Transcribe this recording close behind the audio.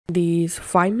This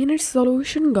 5-minute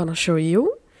solution gonna show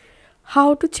you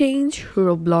how to change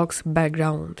Roblox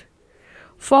background.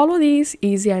 Follow this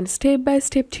easy and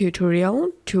step-by-step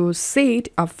tutorial to set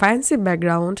a fancy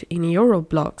background in your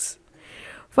Roblox.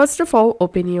 First of all,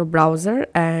 open your browser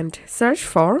and search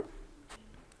for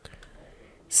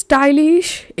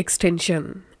stylish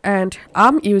extension, and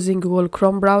I'm using Google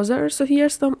Chrome browser, so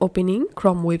here's some opening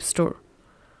Chrome Web Store.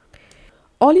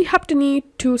 All you have to need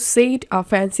to set a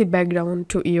fancy background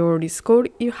to your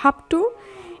Discord, you have to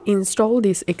install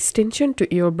this extension to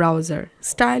your browser.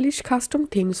 Stylish custom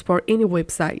themes for any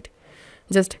website.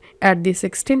 Just add this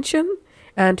extension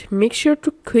and make sure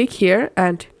to click here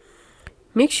and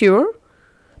make sure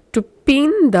to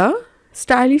pin the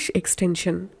stylish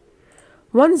extension.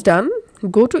 Once done,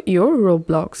 go to your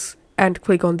Roblox and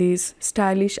click on this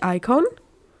stylish icon,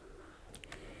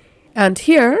 and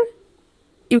here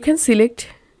you can select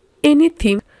any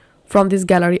theme from this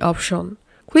gallery option.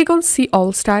 Click on see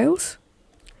all styles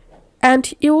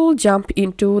and you will jump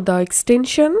into the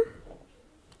extension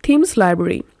themes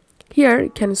library. Here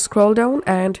you can scroll down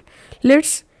and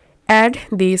let's add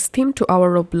this theme to our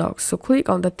Roblox. So click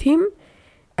on the theme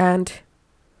and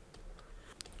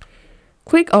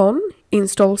click on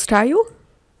install style.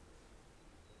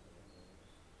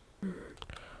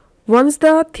 Once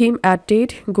the theme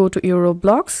added, go to your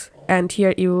Roblox and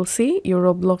here you will see your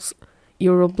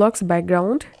Roblox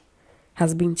background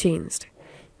has been changed.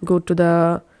 Go to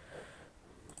the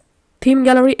theme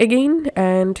gallery again,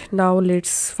 and now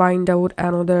let's find out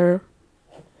another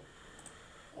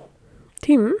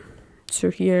theme. So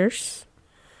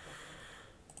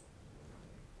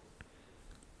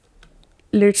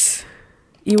let's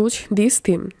use this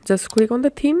theme. Just click on the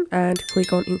theme and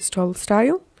click on install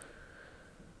style.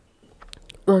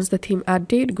 Once the theme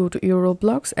added, go to your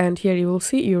Roblox and here you will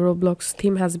see your Roblox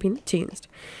theme has been changed.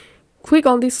 Click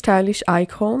on this stylish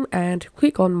icon and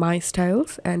click on my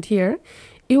styles, and here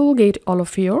you will get all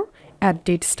of your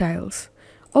added styles.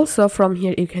 Also from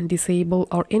here you can disable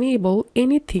or enable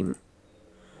any theme.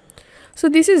 So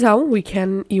this is how we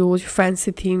can use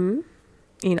fancy theme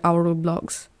in our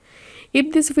Roblox.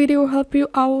 If this video helped you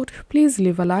out, please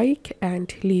leave a like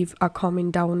and leave a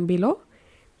comment down below.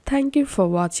 Thank you for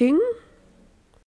watching.